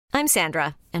I'm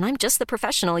Sandra, and I'm just the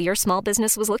professional your small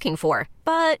business was looking for.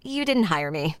 But you didn't hire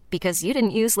me because you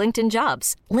didn't use LinkedIn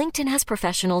Jobs. LinkedIn has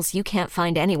professionals you can't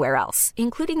find anywhere else,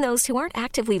 including those who aren't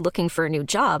actively looking for a new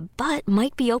job, but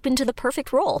might be open to the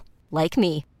perfect role, like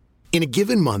me. In a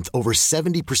given month, over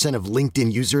 70% of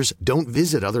LinkedIn users don't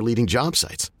visit other leading job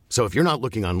sites. So if you're not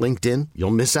looking on LinkedIn,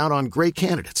 you'll miss out on great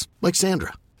candidates like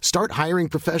Sandra. Start hiring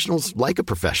professionals like a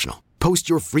professional. Post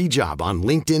your free job on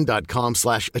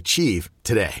linkedin.com/achieve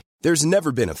today. There's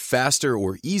never been a faster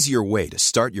or easier way to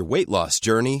start your weight loss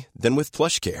journey than with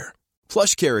PlushCare.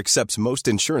 PlushCare accepts most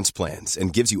insurance plans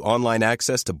and gives you online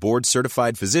access to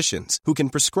board-certified physicians who can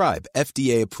prescribe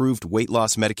FDA-approved weight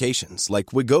loss medications like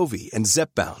Wegovy and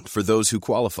Zepbound for those who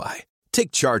qualify.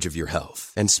 Take charge of your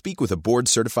health and speak with a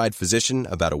board-certified physician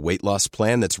about a weight loss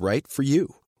plan that's right for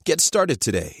you. Get started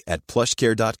today at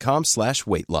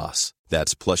plushcare.com/weight loss.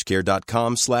 That's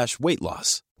plushcare.com/weight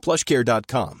loss.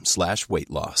 plushcare.com/weight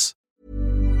loss.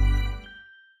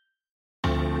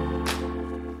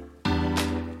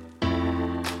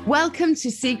 Welcome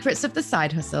to Secrets of the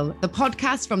Side Hustle, the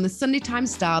podcast from the Sunday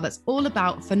Times Star that's all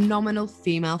about phenomenal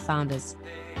female founders.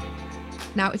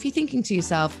 Now, if you're thinking to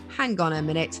yourself, hang on a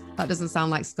minute, that doesn't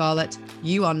sound like Scarlett,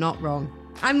 you are not wrong.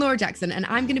 I'm Laura Jackson, and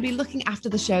I'm going to be looking after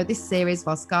the show this series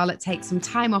while Scarlett takes some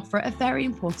time off for a very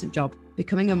important job,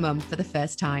 becoming a mum for the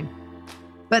first time.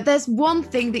 But there's one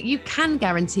thing that you can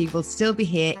guarantee will still be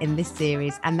here in this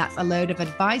series, and that's a load of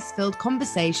advice-filled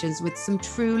conversations with some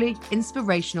truly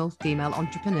inspirational female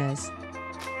entrepreneurs.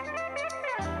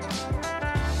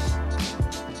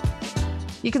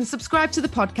 You can subscribe to the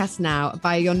podcast now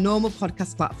via your normal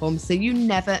podcast platform so you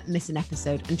never miss an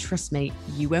episode, and trust me,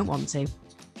 you won't want to.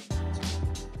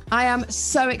 I am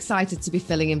so excited to be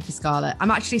filling in for Scarlett. I'm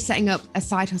actually setting up a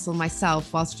side hustle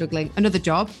myself while juggling another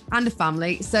job and a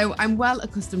family, so I'm well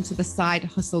accustomed to the side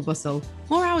hustle bustle.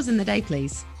 More hours in the day,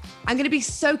 please. I'm going to be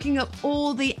soaking up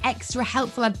all the extra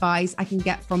helpful advice I can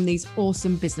get from these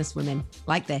awesome businesswomen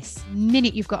like this. The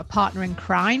minute you've got a partner in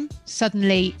crime,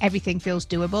 suddenly everything feels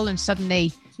doable, and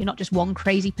suddenly you're not just one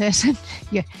crazy person,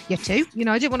 you're two. You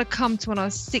know, I didn't want to come to when I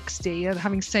was 60 and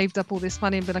having saved up all this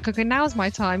money and be like, okay, now's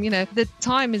my time. You know, the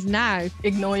time is now.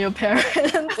 Ignore your parents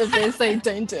if they say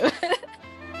don't do it.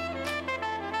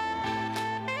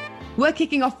 We're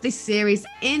kicking off this series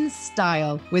in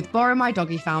style with Borrow My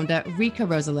Doggy founder Rika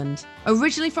Rosalind.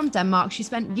 Originally from Denmark, she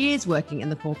spent years working in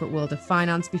the corporate world of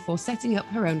finance before setting up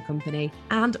her own company,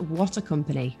 and what a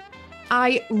company.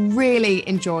 I really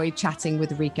enjoyed chatting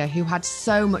with Rika, who had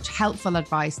so much helpful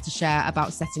advice to share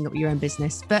about setting up your own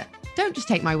business. But don't just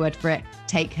take my word for it,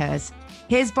 take hers.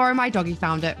 Here's Borrow My Doggy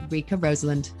founder Rika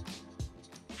Rosalind.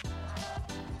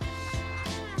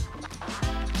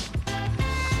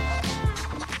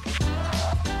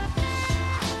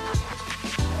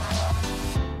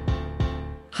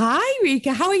 Hi,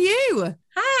 Rika. How are you?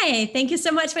 Hi. Thank you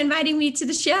so much for inviting me to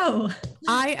the show.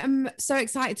 I am so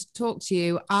excited to talk to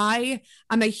you. I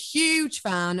am a huge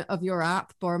fan of your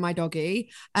app, Borrow My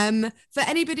Doggy. For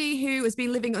anybody who has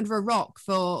been living under a rock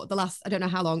for the last, I don't know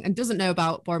how long, and doesn't know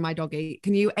about Borrow My Doggy,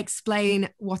 can you explain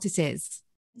what it is?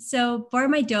 So Borrow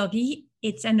My Doggy,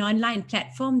 it's an online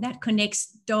platform that connects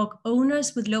dog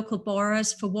owners with local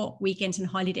borrowers for walk, weekends, and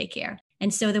holiday care.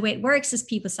 And so the way it works is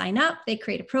people sign up, they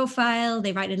create a profile,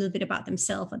 they write a little bit about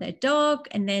themselves or their dog,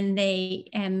 and then they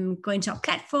go into our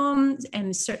platform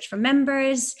and search for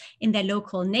members in their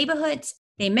local neighborhoods.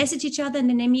 They message each other and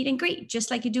then they meet and greet,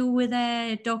 just like you do with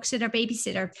a dog sitter,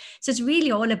 babysitter. So it's really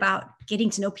all about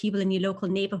getting to know people in your local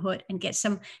neighborhood and get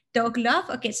some dog love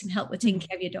or get some help with taking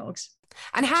care of your dogs.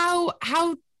 And how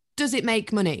does it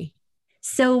make money?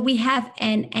 So we have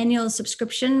an annual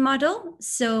subscription model.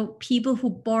 So people who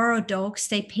borrow dogs,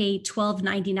 they pay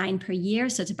 $12.99 per year.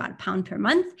 So it's about £1 per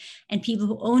month. And people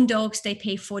who own dogs, they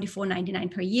pay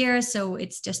 $44.99 per year. So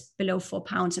it's just below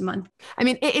 £4 a month. I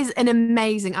mean, it is an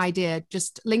amazing idea,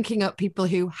 just linking up people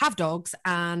who have dogs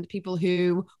and people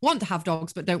who want to have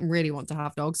dogs, but don't really want to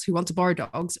have dogs, who want to borrow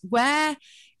dogs. Where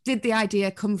did the idea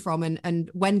come from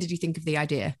and when did you think of the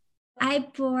idea? I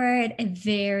borrowed a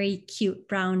very cute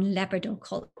brown Labrador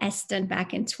called Aston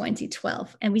back in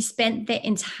 2012, and we spent the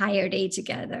entire day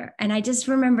together. And I just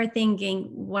remember thinking,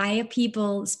 why are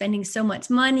people spending so much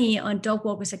money on dog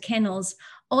walkers or kennels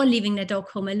or leaving their dog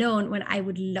home alone when I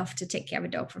would love to take care of a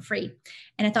dog for free?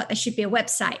 And I thought there should be a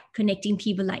website connecting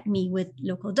people like me with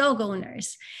local dog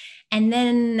owners. And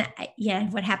then,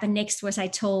 what happened next was I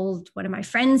told one of my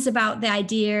friends about the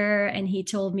idea, and he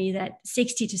told me that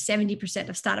 60 to 70%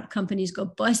 of startup companies go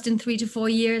bust in 3 to 4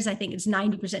 years. I think it's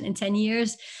 90% in 10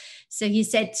 years. So he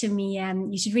said to me,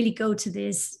 you should really go to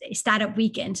this startup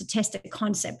weekend to test the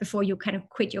concept before you kind of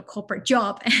quit your corporate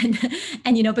job and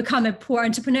become a poor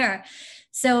entrepreneur.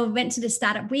 So went to the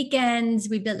startup weekends.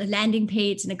 We built a landing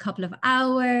page in a couple of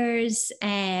hours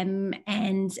and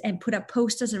put up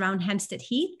posters around Hampstead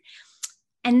Heath.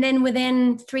 And then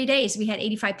within 3 days, we had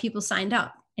 85 people signed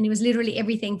up. And it was literally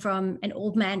everything from an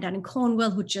old man down in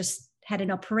Cornwall who just had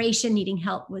an operation, needing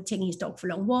help with taking his dog for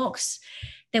long walks.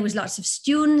 There was lots of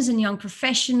students and young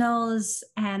professionals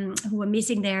who were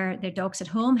missing their dogs at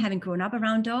home, having grown up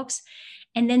around dogs.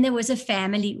 And then there was a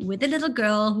family with a little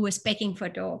girl who was begging for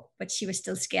a dog, but she was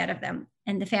still scared of them.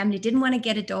 And the family didn't want to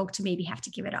get a dog to maybe have to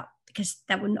give it up, because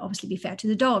that wouldn't obviously be fair to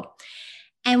the dog.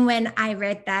 And when I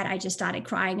read that, I just started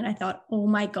crying, and I thought, oh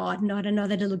my God, not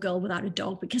another little girl without a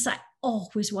dog, because I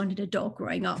always wanted a dog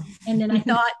growing up. And then I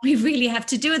thought, we really have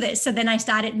to do this. So then I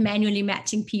started manually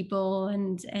matching people,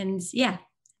 and yeah,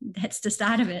 that's the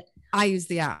start of it. I use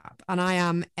the app, and I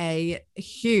am a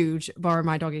huge Borrow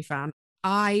My Doggy fan.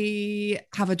 I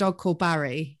have a dog called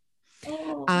Barry,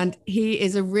 and he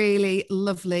is a really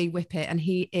lovely whippet, and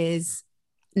he is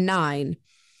 9.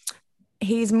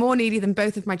 He's more needy than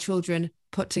both of my children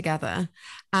put together.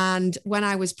 And when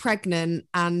I was pregnant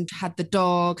and had the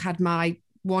dog, had my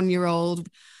 1-year-old,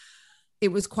 it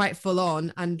was quite full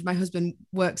on, and my husband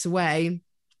works away.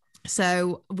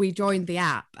 So we joined the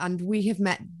app, and we have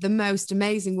met the most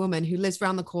amazing woman who lives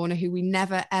around the corner, who we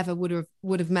never, ever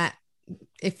would have met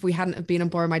if we hadn't have been on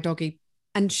Borrow My Doggy.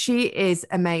 And she is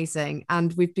amazing.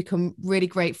 And we've become really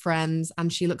great friends.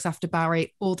 And she looks after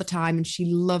Barry all the time, and she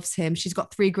loves him. She's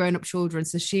got 3 grown-up children.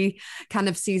 So she kind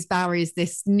of sees Barry as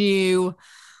this new,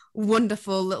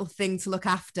 wonderful little thing to look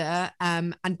after.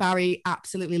 And Barry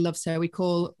absolutely loves her. We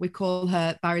call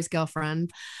her Barry's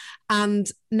girlfriend. And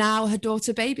now her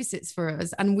daughter babysits for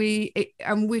us. And we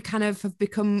kind of have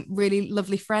become really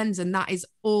lovely friends. And that is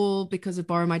all because of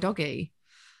Borrow My Doggy.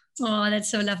 Oh, that's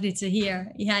so lovely to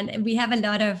hear. Yeah, and we have a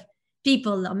lot of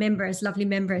people or members, lovely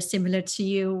members similar to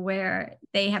you, where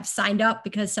they have signed up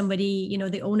because somebody,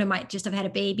 the owner might just have had a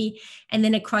baby. And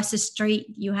then across the street,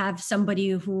 you have somebody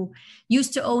who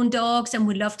used to own dogs and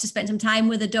would love to spend some time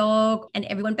with a dog, and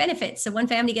everyone benefits. So one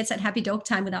family gets that happy dog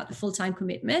time without the full-time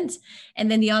commitment. And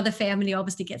then the other family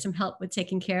obviously gets some help with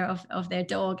taking care of their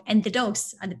dog. And the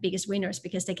dogs are the biggest winners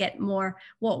because they get more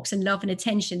walks and love and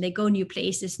attention. They go new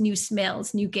places, new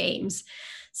smells, new games.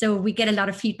 So we get a lot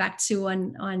of feedback too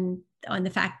on the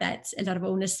fact that a lot of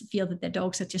owners feel that their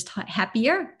dogs are just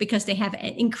happier because they have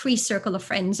an increased circle of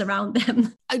friends around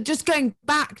them. Just going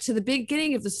back to the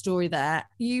beginning of the story there,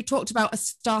 you talked about a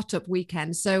startup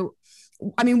weekend. So,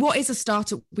 I mean, what is a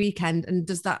startup weekend, and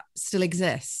does that still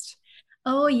exist?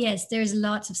 Oh, yes, there's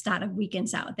lots of startup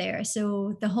weekends out there.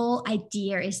 So the whole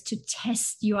idea is to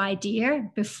test your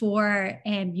idea before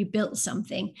you build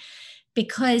something,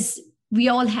 because we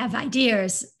all have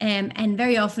ideas. And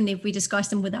very often if we discuss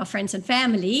them with our friends and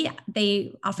family,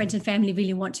 our friends and family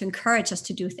really want to encourage us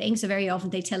to do things. So very often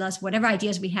they tell us whatever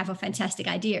ideas we have are fantastic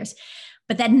ideas.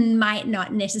 But that might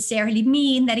not necessarily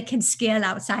mean that it can scale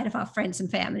outside of our friends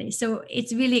and family. So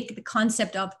it's really the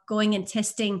concept of going and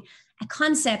testing a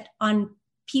concept on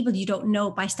people you don't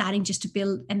know by starting just to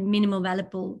build a minimal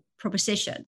valuable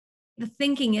proposition. The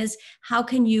thinking is, how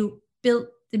can you build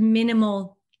the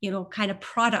minimal kind of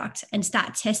product and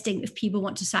start testing if people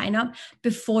want to sign up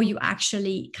before you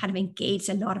actually kind of engage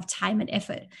a lot of time and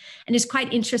effort. And it's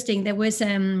quite interesting. There was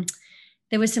some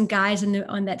guys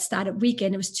on that startup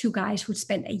weekend. It was 2 guys who'd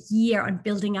spent a year on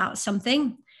building out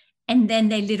something. And then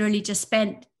they literally just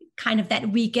spent kind of that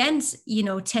weekend,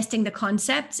 testing the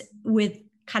concept with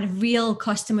kind of real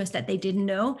customers that they didn't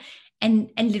know. And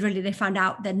literally they found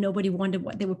out that nobody wanted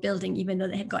what they were building, even though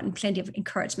they had gotten plenty of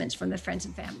encouragements from their friends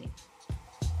and family.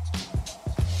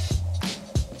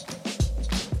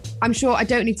 I'm sure I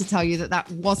don't need to tell you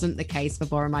that wasn't the case for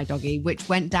Borrow My Doggy, which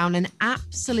went down an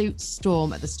absolute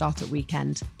storm at the startup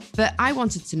weekend. But I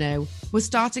wanted to know, was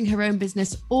starting her own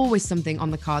business always something on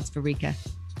the cards for Rika?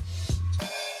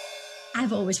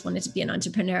 I've always wanted to be an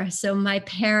entrepreneur. So my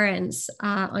parents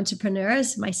are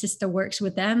entrepreneurs. My sister works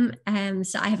with them.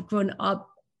 So I have grown up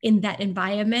in that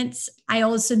environment. I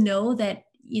also know that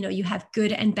you have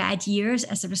good and bad years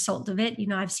as a result of it.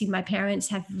 I've seen my parents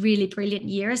have really brilliant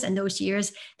years, and those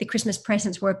years, the Christmas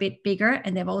presents were a bit bigger,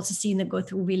 and they've also seen them go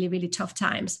through really, really tough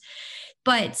times.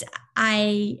 But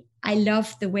I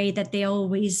love the way that they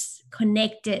always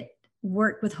connected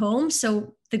work with home.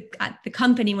 So the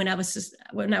company when I was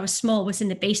small was in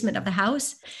the basement of the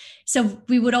house. So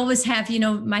we would always have,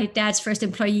 my dad's first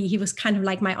employee, he was kind of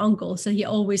like my uncle. So he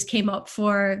always came up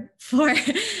for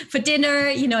dinner.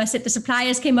 I said the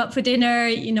suppliers came up for dinner,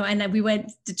 and then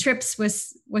the trips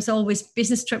was always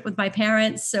business trip with my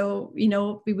parents. So,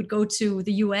 we would go to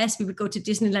the US, we would go to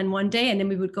Disneyland one day, and then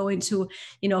we would go into,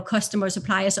 a customer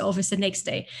supplier's office the next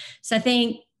day. So I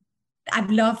think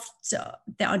I've loved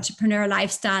the entrepreneur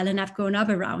lifestyle and I've grown up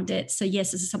around it. So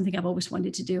yes, this is something I've always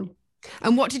wanted to do.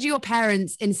 And what did your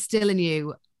parents instill in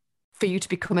you for you to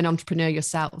become an entrepreneur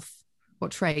yourself?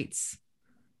 What traits?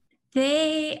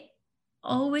 They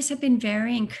always have been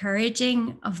very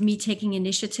encouraging of me taking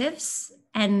initiatives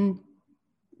and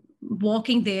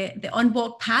walking the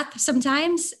unwalked path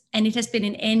sometimes. And it has been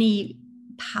in any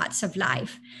parts of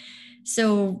life.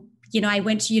 So, I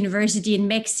went to university in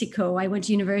Mexico. I went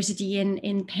to university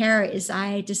in Paris.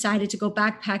 I decided to go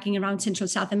backpacking around Central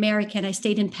South America, and I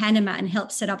stayed in Panama and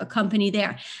helped set up a company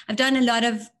there. I've done a lot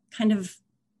of kind of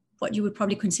what you would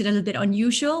probably consider a little bit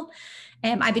unusual.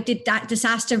 I did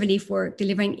disaster relief work,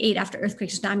 delivering aid after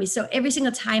earthquakes, tsunamis. So every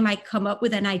single time I come up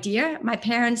with an idea, my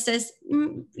parents says,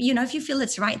 if you feel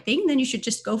it's the right thing, then you should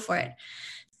just go for it.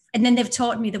 And then they've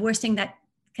taught me the worst thing that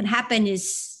can happen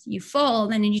is you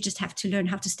fall, and then you just have to learn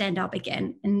how to stand up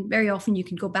again. And very often you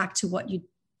can go back to what you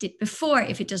did before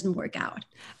if it doesn't work out.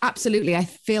 Absolutely. I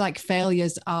feel like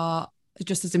failures are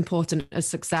just as important as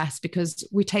success because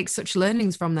we take such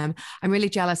learnings from them. I'm really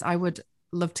jealous. I would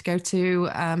love to go to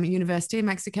university in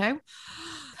Mexico.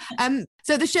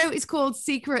 So the show is called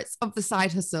Secrets of the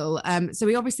Side Hustle. So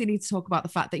we obviously need to talk about the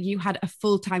fact that you had a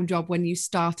full-time job when you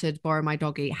started Borrow My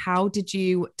Doggy. How did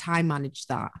you time manage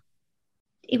that?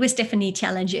 It was definitely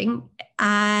challenging.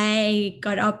 I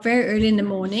got up very early in the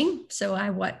morning. So I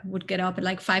would get up at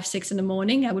like 5-6 in the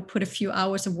morning. I would put a few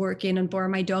hours of work in on Borrow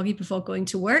My Doggy before going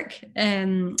to work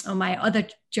on my other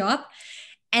job.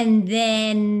 And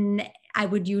then I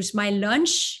would use my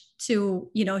lunch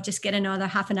to, just get another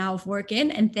half an hour of work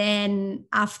in. And then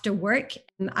after work,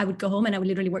 I would go home and I would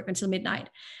literally work until midnight.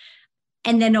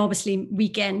 And then obviously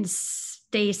weekends,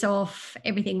 days off,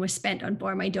 everything was spent on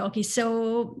Borrow My Doggy.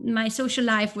 So my social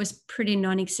life was pretty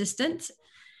non-existent.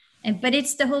 But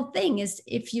it's the whole thing is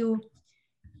if you've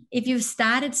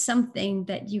started something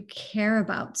that you care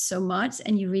about so much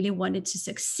and you really wanted to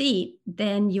succeed,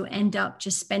 then you end up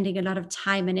just spending a lot of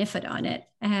time and effort on it.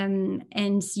 And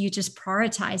you just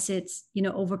prioritize it,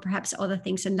 over perhaps other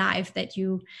things in life that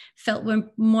you felt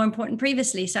were more important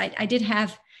previously. So I did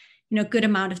have, a good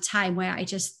amount of time where I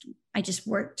just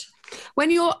worked.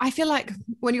 I feel like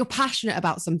when you're passionate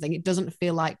about something, it doesn't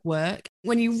feel like work.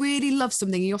 When you really love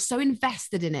something, you're so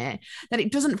invested in it that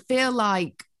it doesn't feel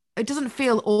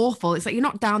awful. It's like you're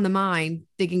not down the mine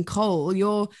digging coal.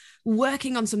 You're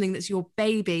working on something that's your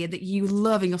baby and that you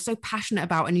love and you're so passionate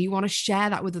about, and you want to share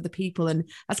that with other people. And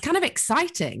that's kind of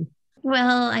exciting.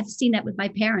 Well, I've seen that with my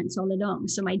parents all along.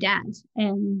 So my dad,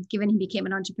 given he became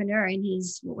an entrepreneur in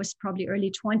his, what was probably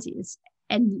early 20s,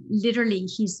 and literally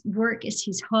his work is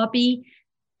his hobby.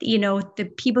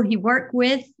 The people he worked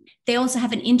with, they also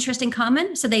have an interest in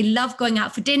common. So they love going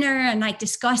out for dinner and like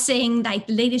discussing like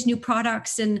the latest new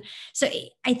products. And so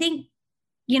I think,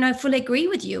 I fully agree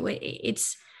with you.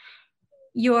 It's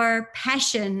your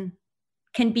passion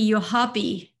can be your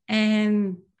hobby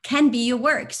and can be your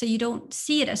work. So you don't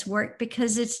see it as work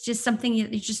because it's just something you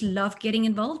just love getting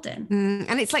involved in.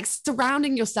 And it's like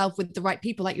surrounding yourself with the right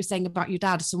people, like you're saying about your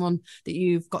dad, someone that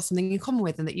you've got something in common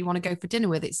with and that you want to go for dinner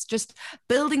with. It's just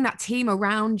building that team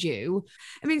around you.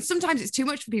 I mean, sometimes it's too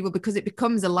much for people because it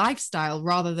becomes a lifestyle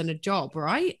rather than a job,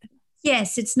 right?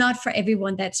 Yes, it's not for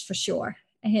everyone, that's for sure.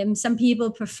 Some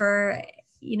people prefer,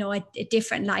 a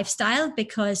different lifestyle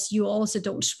because you also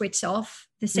don't switch off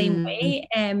the same way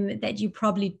that you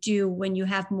probably do when you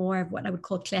have more of what I would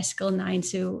call classical 9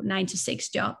 to 6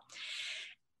 job.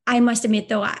 I must admit,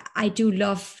 though, I do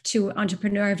love to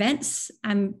entrepreneur events.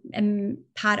 I'm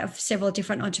part of several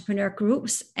different entrepreneur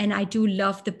groups, and I do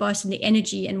love the buzz and the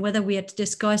energy. And whether we are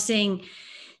discussing,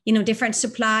 different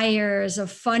suppliers or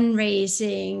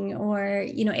fundraising or,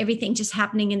 everything just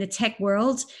happening in the tech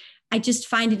world, I just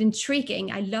find it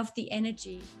intriguing. I love the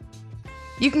energy.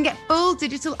 You can get full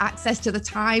digital access to The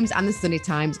Times and The Sunday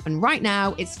Times, and right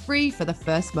now it's free for the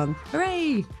first month.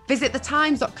 Hooray! Visit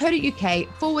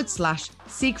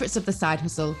thetimes.co.uk/secrets of the side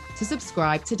hustle to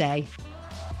subscribe today.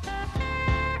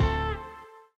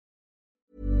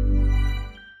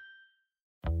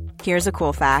 Here's a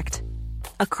cool fact.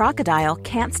 A crocodile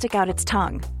can't stick out its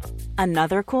tongue.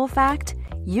 Another cool fact,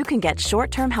 you can get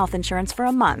short-term health insurance for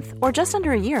a month or just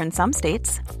under a year in some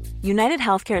states. United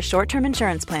Healthcare short-term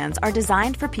insurance plans are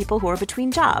designed for people who are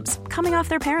between jobs, coming off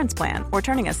their parents' plan, or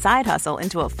turning a side hustle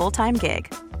into a full-time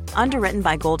gig. Underwritten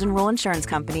by Golden Rule Insurance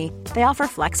Company, they offer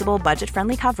flexible,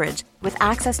 budget-friendly coverage with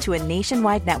access to a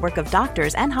nationwide network of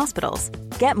doctors and hospitals.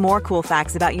 Get more cool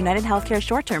facts about United Healthcare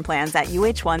short-term plans at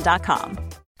uh1.com.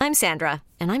 I'm Sandra,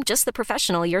 and I'm just the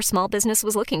professional your small business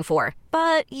was looking for.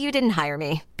 But you didn't hire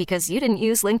me because you didn't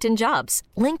use LinkedIn Jobs.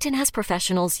 LinkedIn has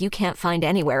professionals you can't find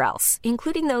anywhere else,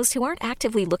 including those who aren't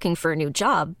actively looking for a new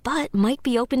job, but might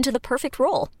be open to the perfect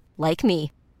role, like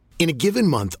me. In a given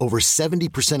month, over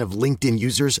 70% of LinkedIn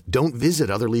users don't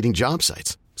visit other leading job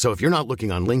sites. So if you're not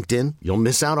looking on LinkedIn, you'll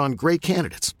miss out on great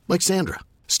candidates like Sandra.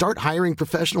 Start hiring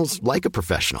professionals like a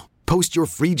professional. Post your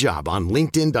free job on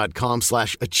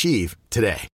linkedin.com/achieve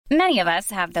today. Many of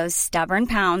us have those stubborn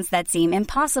pounds that seem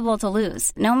impossible to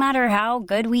lose, no matter how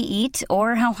good we eat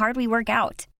or how hard we work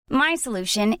out. My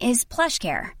solution is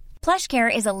PlushCare.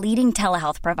 PlushCare is a leading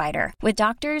telehealth provider with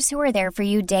doctors who are there for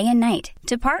you day and night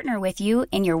to partner with you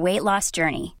in your weight loss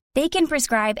journey. They can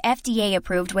prescribe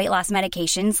FDA-approved weight loss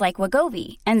medications like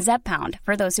Wegovy and Zepbound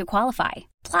for those who qualify.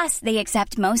 Plus, they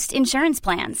accept most insurance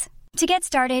plans. To get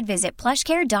started, visit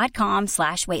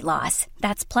plushcare.com/weightloss.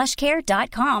 That's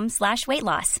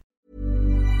plushcare.com/weightloss.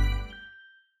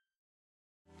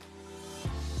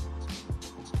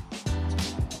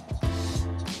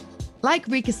 Like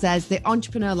Rika says, the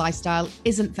entrepreneur lifestyle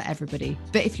isn't for everybody.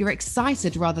 But if you're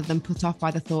excited rather than put off by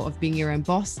the thought of being your own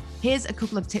boss, here's a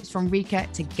couple of tips from Rika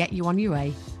to get you on your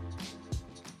way.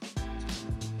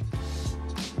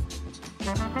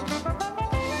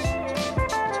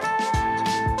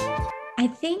 I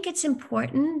think it's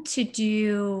important to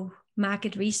do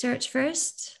market research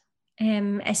first.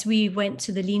 As we went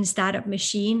to the Lean Startup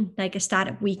Machine, like a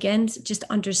startup weekend, just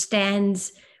understand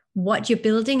what you're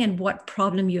building and what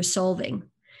problem you're solving.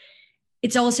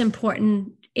 It's also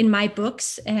important in my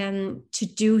books to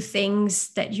do things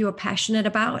that you're passionate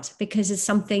about, because it's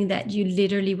something that you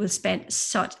literally will spend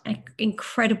such an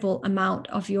incredible amount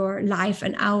of your life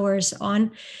and hours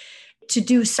on, to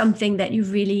do something that you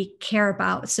really care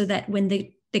about, so that when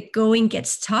the going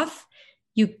gets tough,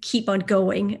 you keep on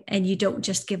going and you don't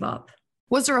just give up.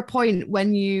 Was there a point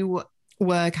when you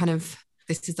were kind of,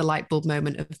 this is the light bulb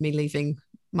moment of me leaving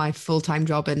my full-time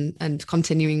job and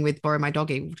continuing with Borrow My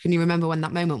Doggy? Can you remember when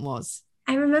that moment was?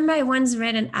 I remember I once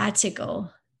read an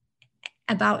article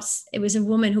about, it was a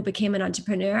woman who became an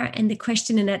entrepreneur. And the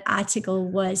question in that article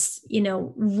was,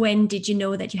 when did you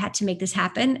know that you had to make this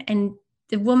happen? And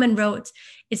the woman wrote,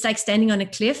 it's like standing on a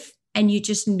cliff and you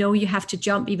just know you have to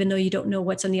jump, even though you don't know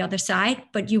what's on the other side,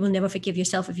 but you will never forgive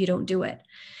yourself if you don't do it.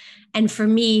 And for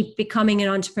me, becoming an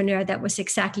entrepreneur, that was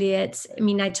exactly it. I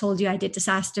mean, I told you I did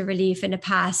disaster relief in the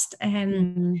past.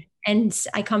 And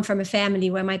I come from a family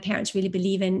where my parents really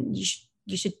believe in you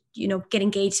should get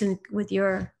engaged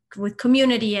with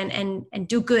community and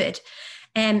do good.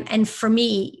 And for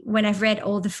me, when I've read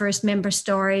all the first member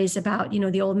stories about,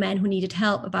 the old man who needed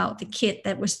help, about the kid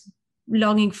that was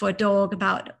longing for a dog,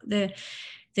 about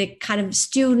the kind of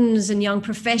students and young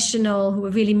professional who were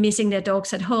really missing their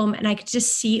dogs at home. And I could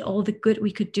just see all the good we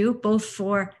could do, both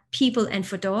for people and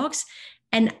for dogs.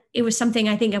 And it was something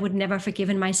I think I would never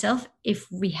forgiven myself if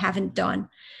we haven't done.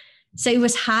 So it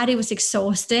was hard, it was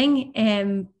exhausting.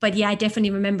 But yeah, I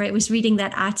definitely remember it was reading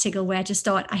that article where I just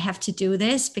thought I have to do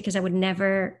this, because I would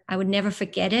never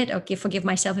forget it or forgive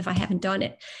myself if I haven't done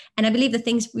it. And I believe the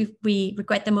things we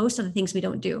regret the most are the things we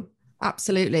don't do.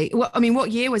 Absolutely. Well, I mean, what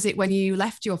year was it when you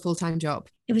left your full-time job?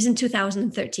 It was in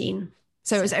 2013.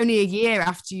 So it was only a year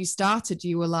after you started,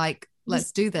 you were like,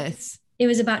 let's do this. It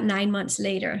was about 9 months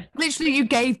later. Literally, you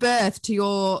gave birth to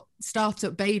your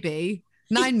startup baby,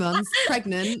 9 months,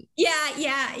 pregnant.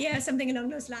 Yeah, something along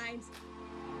those lines.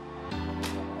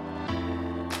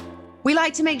 We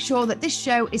like to make sure that this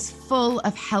show is full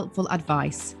of helpful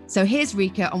advice. So here's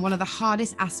Rika on one of the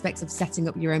hardest aspects of setting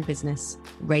up your own business,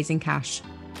 raising cash.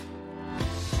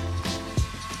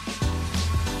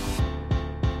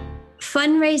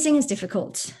 Fundraising is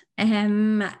difficult,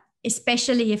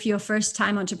 especially if you're a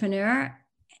first-time entrepreneur.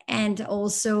 And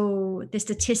also the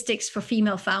statistics for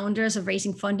female founders of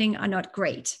raising funding are not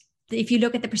great. If you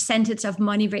look at the percentage of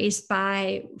money raised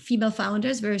by female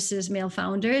founders versus male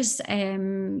founders,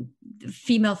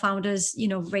 female founders,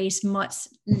 raise much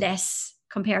less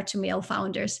compared to male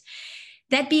founders.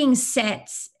 That being said,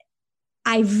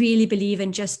 I really believe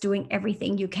in just doing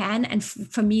everything you can. And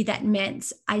for me, that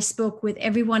meant I spoke with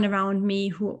everyone around me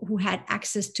who had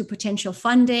access to potential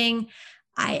funding.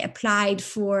 I applied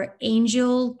for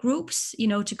angel groups,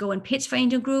 to go and pitch for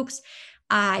angel groups.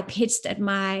 I pitched at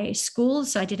my school.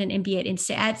 So I did an MBA at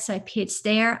INSEAD. So I pitched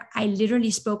there. I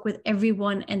literally spoke with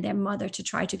everyone and their mother to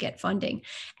try to get funding.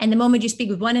 And the moment you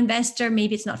speak with one investor,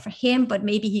 maybe it's not for him, but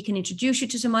maybe he can introduce you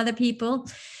to some other people.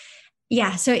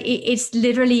 Yeah, so it's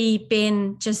literally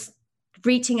been just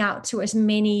reaching out to as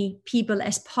many people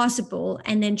as possible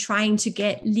and then trying to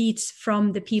get leads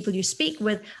from the people you speak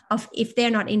with of if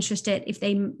they're not interested, if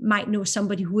they might know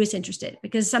somebody who is interested.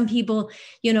 Because some people,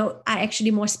 are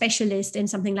actually more specialist in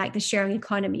something like the sharing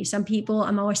economy. Some people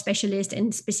are more specialist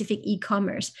in specific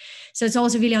e-commerce. So it's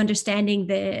also really understanding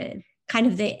the kind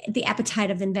of the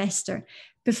appetite of the investor.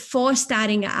 Before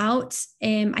starting out,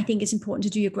 I think it's important to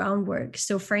do your groundwork.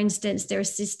 So for instance,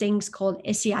 there's these things called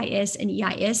SEIS and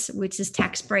EIS, which is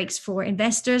tax breaks for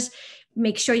investors.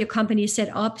 Make sure your company is set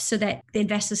up so that the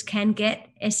investors can get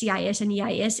SEIS and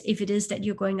EIS if it is that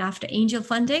you're going after angel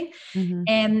funding.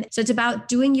 Mm-hmm. So it's about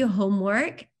doing your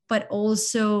homework, but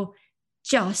also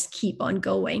just keep on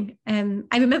going.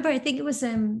 I remember, I think it was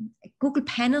a Google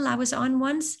panel I was on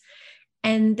once,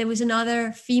 and there was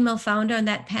another female founder on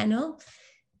that panel.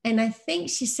 And I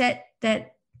think she said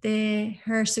that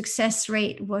her success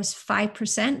rate was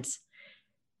 5%.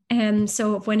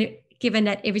 So given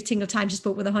that every single time she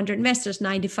spoke with 100 investors,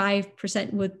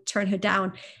 95% would turn her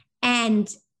down.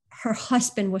 And her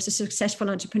husband was a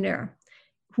successful entrepreneur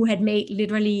who had made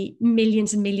literally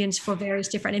millions and millions for various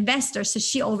different investors. So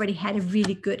she already had a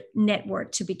really good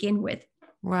network to begin with.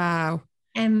 Wow.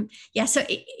 So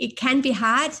it can be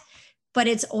hard, but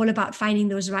it's all about finding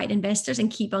those right investors and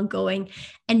keep on going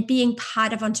and being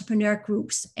part of entrepreneur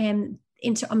groups.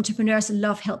 Entrepreneurs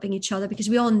love helping each other because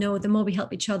we all know the more we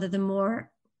help each other, the more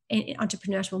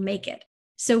entrepreneurs will make it.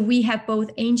 So we have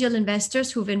both angel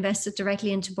investors who've invested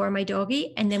directly into Borrow My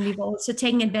Doggy, and then we've also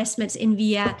taken investments in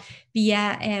via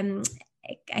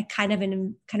a kind of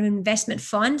an investment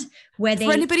fund where they.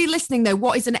 For anybody listening though,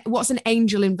 what's an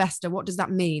angel investor? What does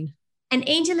that mean? An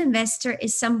angel investor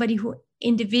is somebody who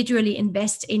individually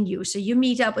invests in you. So you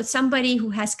meet up with somebody who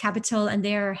has capital and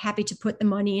they're happy to put the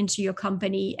money into your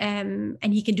company, and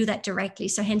he can do that directly.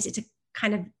 So hence it's a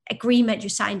kind of agreement you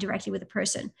sign directly with a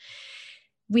person.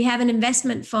 We have an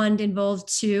investment fund involved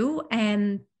too,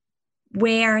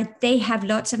 where they have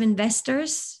lots of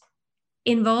investors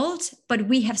involved, but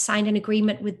we have signed an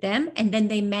agreement with them and then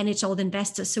they manage all the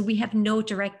investors. So we have no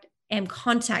direct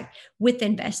contact with the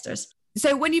investors.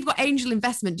 So when you've got angel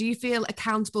investment, do you feel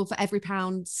accountable for every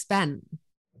pound spent?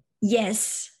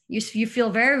 Yes, you feel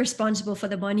very responsible for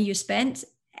the money you spent.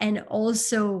 And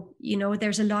also,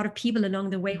 there's a lot of people along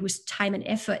the way whose time and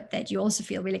effort that you also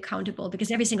feel really accountable, because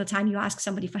every single time you ask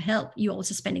somebody for help, you're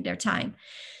also spending their time.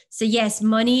 So yes,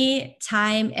 money,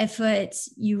 time, effort,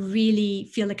 you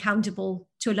really feel accountable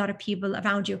to a lot of people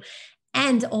around you.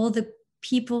 And all the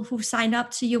people who signed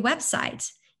up to your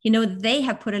website, they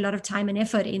have put a lot of time and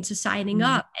effort into signing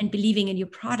up and believing in your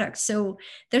product. So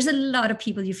there's a lot of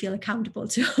people you feel accountable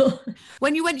to.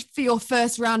 When you went for your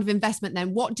first round of investment,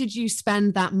 then what did you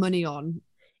spend that money on?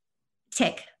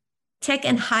 Tech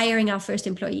and hiring our first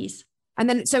employees. And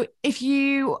then, so if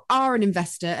you are an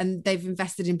investor and they've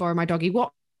invested in Borrow My Doggy,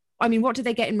 what do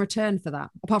they get in return for that?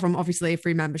 Apart from obviously a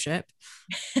free membership.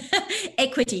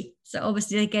 Equity. So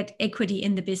obviously they get equity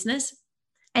in the business.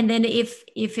 And then if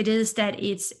it is that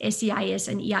it's SEIS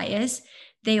and EIS,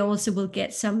 they also will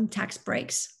get some tax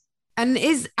breaks. And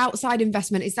is outside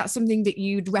investment, is that something that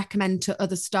you'd recommend to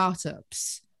other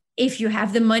startups? If you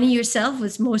have the money yourself,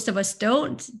 which most of us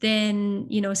don't, then,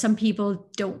 some people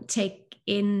don't take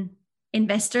in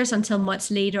investors until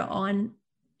much later on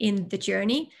in the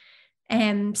journey.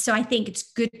 So I think it's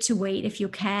good to wait if you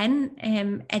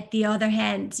can. At the other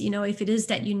hand, if it is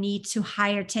that you need to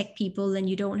hire tech people and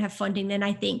you don't have funding, then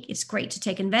I think it's great to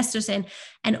take investors in.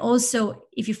 And also,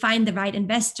 if you find the right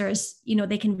investors,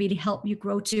 they can really help you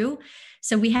grow too.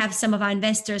 So we have some of our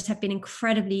investors have been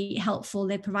incredibly helpful.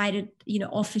 They provided,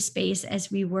 office space as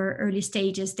we were early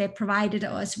stages. They provided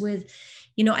us with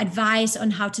advice on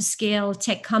how to scale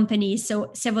tech companies. So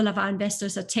several of our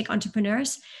investors are tech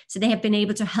entrepreneurs. So they have been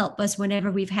able to help us whenever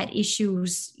we've had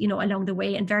issues, along the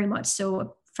way, and very much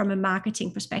so from a marketing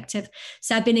perspective.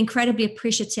 So I've been incredibly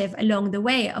appreciative along the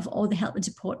way of all the help and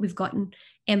support we've gotten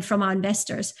from our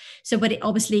investors. So, but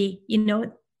obviously,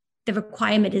 the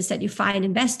requirement is that you find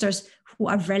investors who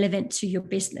are relevant to your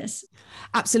business.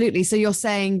 Absolutely. So you're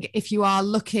saying if you are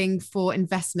looking for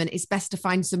investment, it's best to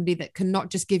find somebody that can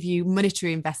not just give you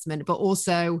monetary investment, but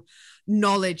also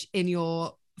knowledge in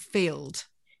your field.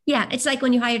 Yeah, it's like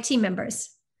when you hire team members.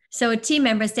 So team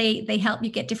members, they help you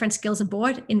get different skills on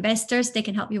board. Investors, they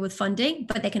can help you with funding,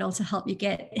 but they can also help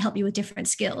you with different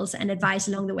skills and advice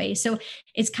along the way. So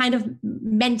it's kind of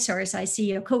mentors, I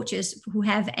see, or coaches who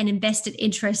have an invested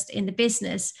interest in the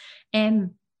business,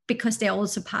 because they're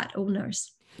also part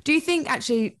owners. Do you think,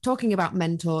 actually talking about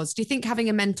mentors, do you think having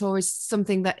a mentor is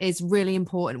something that is really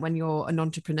important when you're an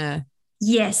entrepreneur?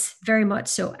 Yes, very much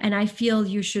so. And I feel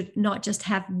you should not just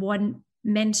have one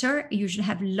mentor, you should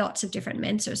have lots of different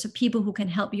mentors. So people who can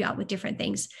help you out with different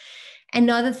things.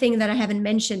 Another thing that I haven't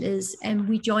mentioned is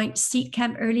we joined Seed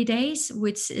Camp Early Days,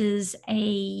 which is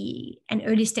an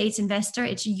early stage investor.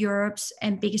 It's Europe's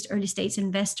biggest early stage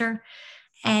investor.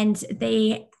 And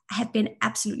they have been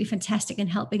absolutely fantastic in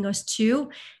helping us too.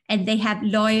 And they have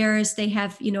lawyers, they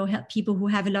have, help people who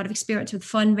have a lot of experience with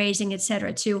fundraising, et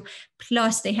cetera, too.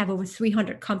 Plus they have over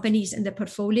 300 companies in their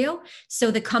portfolio.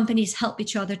 So the companies help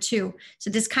each other too. So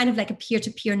there's kind of like a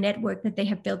peer-to-peer network that they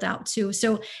have built out too.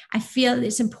 So I feel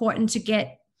it's important to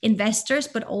get investors,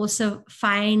 but also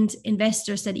find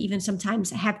investors that even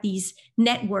sometimes have these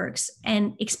networks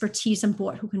and expertise on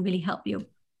board who can really help you.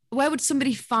 Where would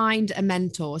somebody find a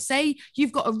mentor? Say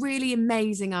you've got a really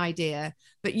amazing idea,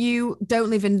 but you don't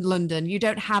live in London. You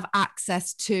don't have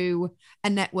access to a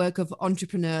network of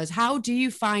entrepreneurs. How do you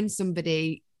find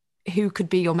somebody who could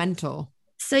be your mentor?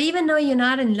 So even though you're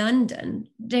not in London,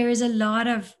 there is a lot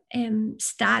of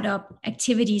startup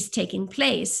activities taking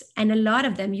place. And a lot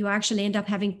of them, you actually end up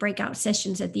having breakout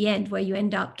sessions at the end where you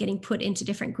end up getting put into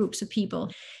different groups of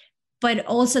people. But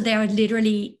also there are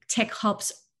literally tech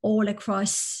hubs all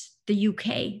across the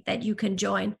UK that you can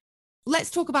join. Let's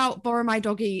talk about Borrow My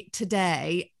Doggy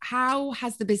today. How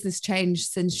has the business changed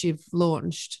since you've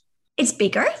launched? It's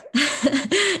bigger.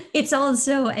 It's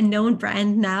also a known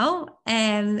brand now.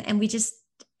 And we just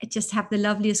have the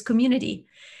loveliest community.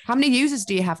 How many users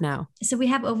do you have now? So we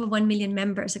have over 1 million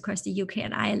members across the UK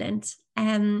and Ireland.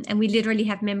 And we literally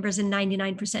have members in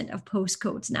 99% of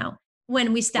postcodes now.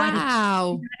 When we started, wow.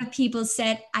 A lot of people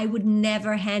said, I would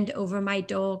never hand over my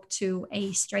dog to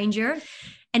a stranger.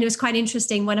 And it was quite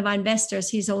interesting. One of our investors,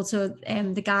 he's also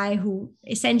the guy who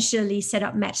essentially set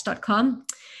up Match.com.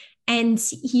 And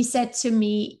he said to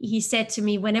me,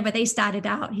 whenever they started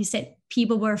out, he said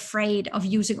people were afraid of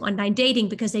using online dating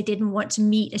because they didn't want to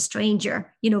meet a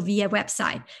stranger, via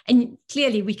website. And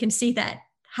clearly we can see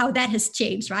how that has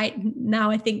changed, right? Now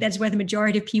I think that's where the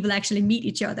majority of people actually meet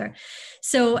each other.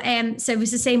 So it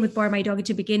was the same with Borrow My Doggy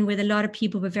to begin with. A lot of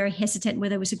people were very hesitant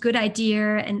whether it was a good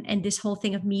idea and this whole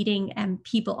thing of meeting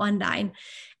people online.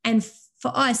 And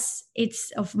for us,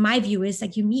 it's, of my view, is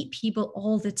like you meet people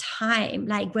all the time,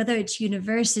 like whether it's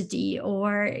university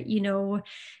or,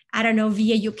 I don't know,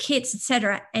 via your kids,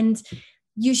 etc. And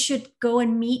you should go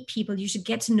and meet people. You should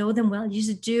get to know them well. You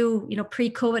should do,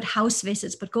 pre-COVID house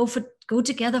visits, but go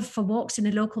together for walks in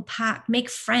a local park, make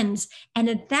friends. And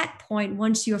at that point,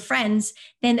 once you're friends,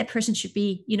 then a person should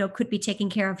be, could be taking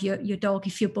care of your dog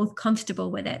if you're both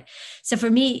comfortable with it. So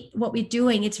for me, what we're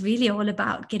doing, it's really all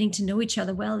about getting to know each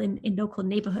other well in local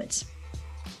neighborhoods.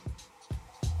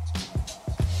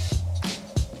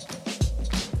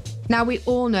 Now, we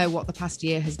all know what the past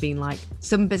year has been like.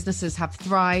 Some businesses have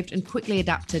thrived and quickly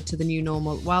adapted to the new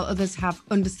normal, while others have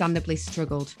understandably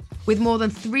struggled. With more than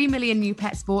 3 million new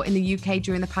pets bought in the UK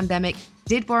during the pandemic,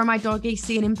 did Borrow My Doggy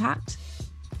see an impact?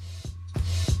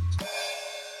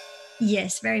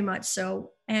 Yes, very much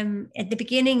so. At the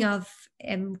beginning of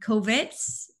COVID,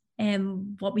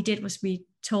 what we did was we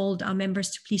told our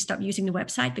members to please stop using the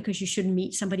website because you shouldn't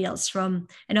meet somebody else from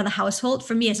another household.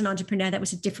 For me as an entrepreneur, that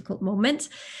was a difficult moment.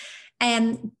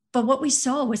 But what we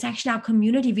saw was actually our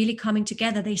community really coming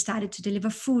together. They started to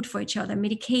deliver food for each other,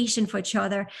 medication for each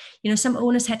other. Some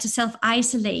owners had to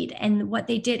self-isolate. And what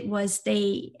they did was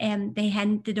they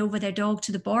handed over their dog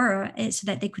to the borrower so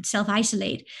that they could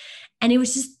self-isolate. And it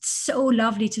was just so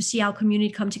lovely to see our community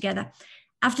come together.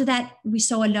 After that, we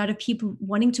saw a lot of people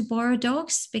wanting to borrow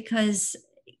dogs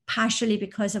partially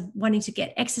because of wanting to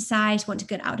get exercise, want to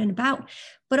get out and about,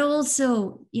 but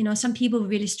also, some people were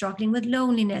really struggling with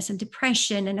loneliness and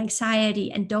depression and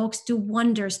anxiety, and dogs do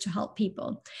wonders to help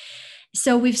people.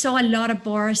 So we saw a lot of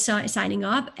borrowers signing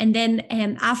up. And then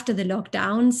after the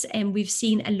lockdowns, we've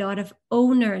seen a lot of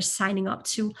owners signing up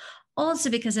too. Also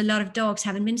because a lot of dogs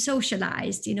haven't been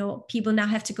socialized, people now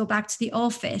have to go back to the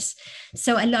office.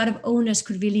 So a lot of owners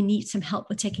could really need some help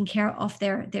with taking care of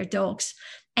their dogs.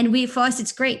 And for us,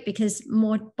 it's great because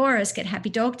more borrowers get happy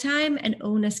dog time and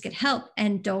owners get help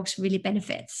and dogs really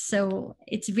benefit. So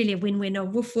it's really a win-win, or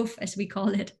woof woof, as we call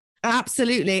it.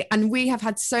 Absolutely. And we have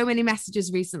had so many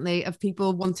messages recently of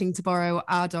people wanting to borrow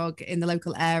our dog in the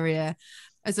local area.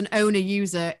 As an owner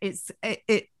user,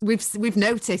 we've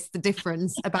noticed the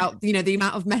difference about, the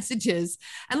amount of messages.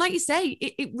 And like you say,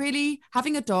 it really,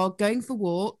 having a dog, going for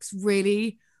walks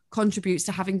really contributes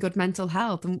to having good mental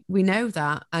health. And we know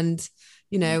that. And,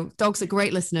 dogs are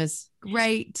great listeners.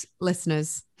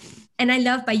 And I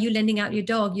love, by you lending out your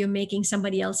dog, you're making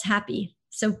somebody else happy.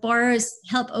 So borrowers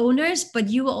help owners, but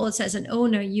you also as an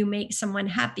owner, you make someone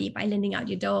happy by lending out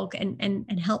your dog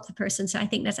and help the person. So I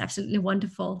think that's absolutely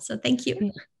wonderful. So thank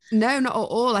you. No, not at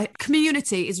all.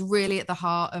 Community is really at the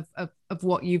heart of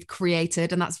what you've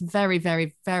created. And that's very,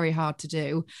 very, very hard to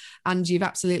do. And you've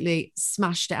absolutely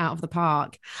smashed it out of the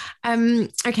park.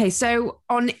 Okay, so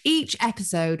on each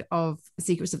episode of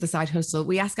Secrets of the Side Hustle,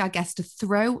 we ask our guests to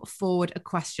throw forward a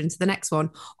question to the next one.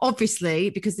 Obviously,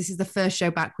 because this is the first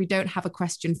show back, we don't have a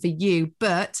question for you,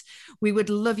 but we would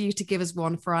love you to give us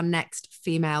one for our next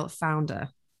female founder.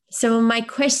 So my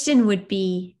question would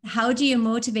be, how do you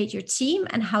motivate your team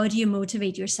and how do you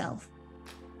motivate yourself?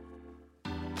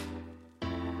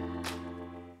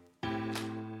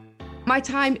 My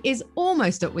time is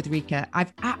almost up with Rika.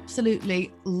 I've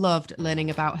absolutely loved learning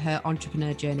about her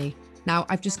entrepreneur journey. Now,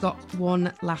 I've just got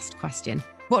one last question.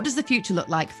 What does the future look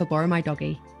like for Borrow My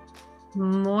Doggy?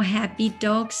 More happy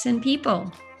dogs and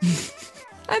people.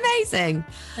 Amazing.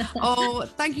 Oh,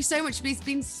 thank you so much. It's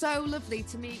been so lovely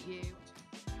to meet you.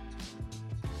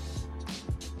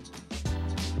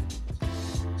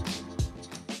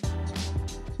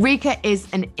 Rika is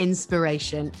an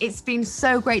inspiration. It's been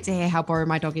so great to hear how Borrow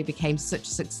My Doggy became such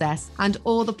a success and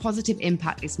all the positive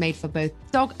impact it's made for both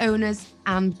dog owners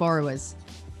and borrowers.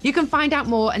 You can find out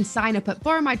more and sign up at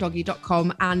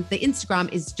borrowmydoggy.com, and the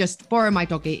Instagram is just Borrow My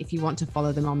Doggy if you want to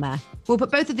follow them on there. We'll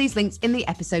put both of these links in the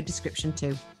episode description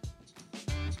too.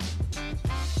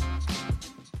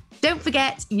 Don't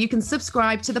forget, you can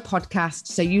subscribe to the podcast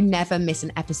so you never miss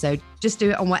an episode. Just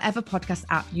do it on whatever podcast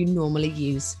app you normally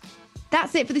use.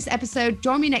 That's it for this episode.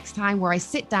 Join me next time where I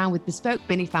sit down with Bespoke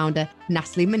Binny founder,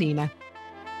 Natalie Menina.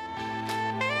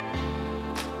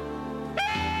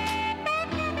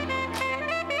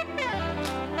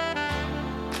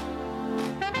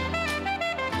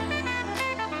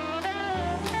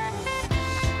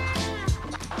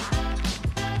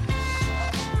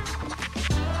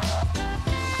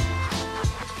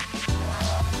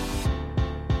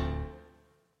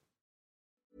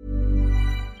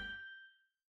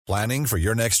 Planning for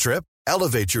your next trip?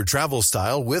 Elevate your travel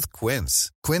style with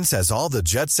Quince. Quince has all the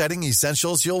jet-setting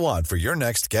essentials you'll want for your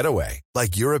next getaway,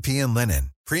 like European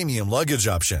linen, premium luggage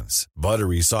options,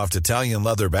 buttery soft Italian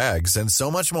leather bags, and so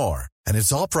much more. And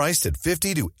it's all priced at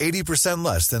 50 to 80%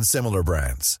 less than similar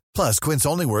brands. Plus, Quince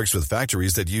only works with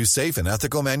factories that use safe and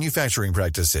ethical manufacturing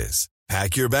practices.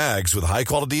 Pack your bags with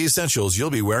high-quality essentials you'll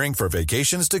be wearing for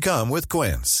vacations to come with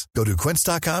Quince. Go to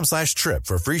quince.com/trip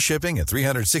for free shipping and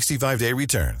 365-day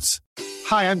returns.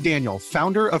 Hi, I'm Daniel,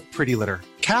 founder of Pretty Litter.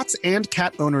 Cats and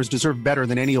cat owners deserve better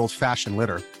than any old-fashioned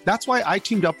litter. That's why I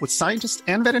teamed up with scientists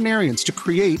and veterinarians to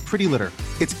create Pretty Litter.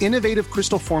 Its innovative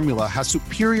crystal formula has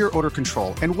superior odor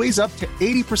control and weighs up to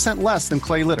 80% less than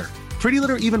clay litter. Pretty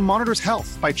Litter even monitors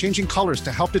health by changing colors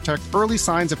to help detect early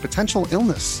signs of potential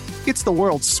illness. It's the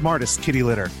world's smartest kitty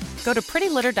litter. Go to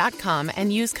prettylitter.com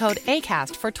and use code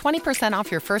ACAST for 20%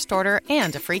 off your first order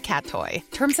and a free cat toy.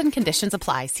 Terms and conditions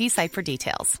apply. See site for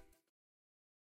details.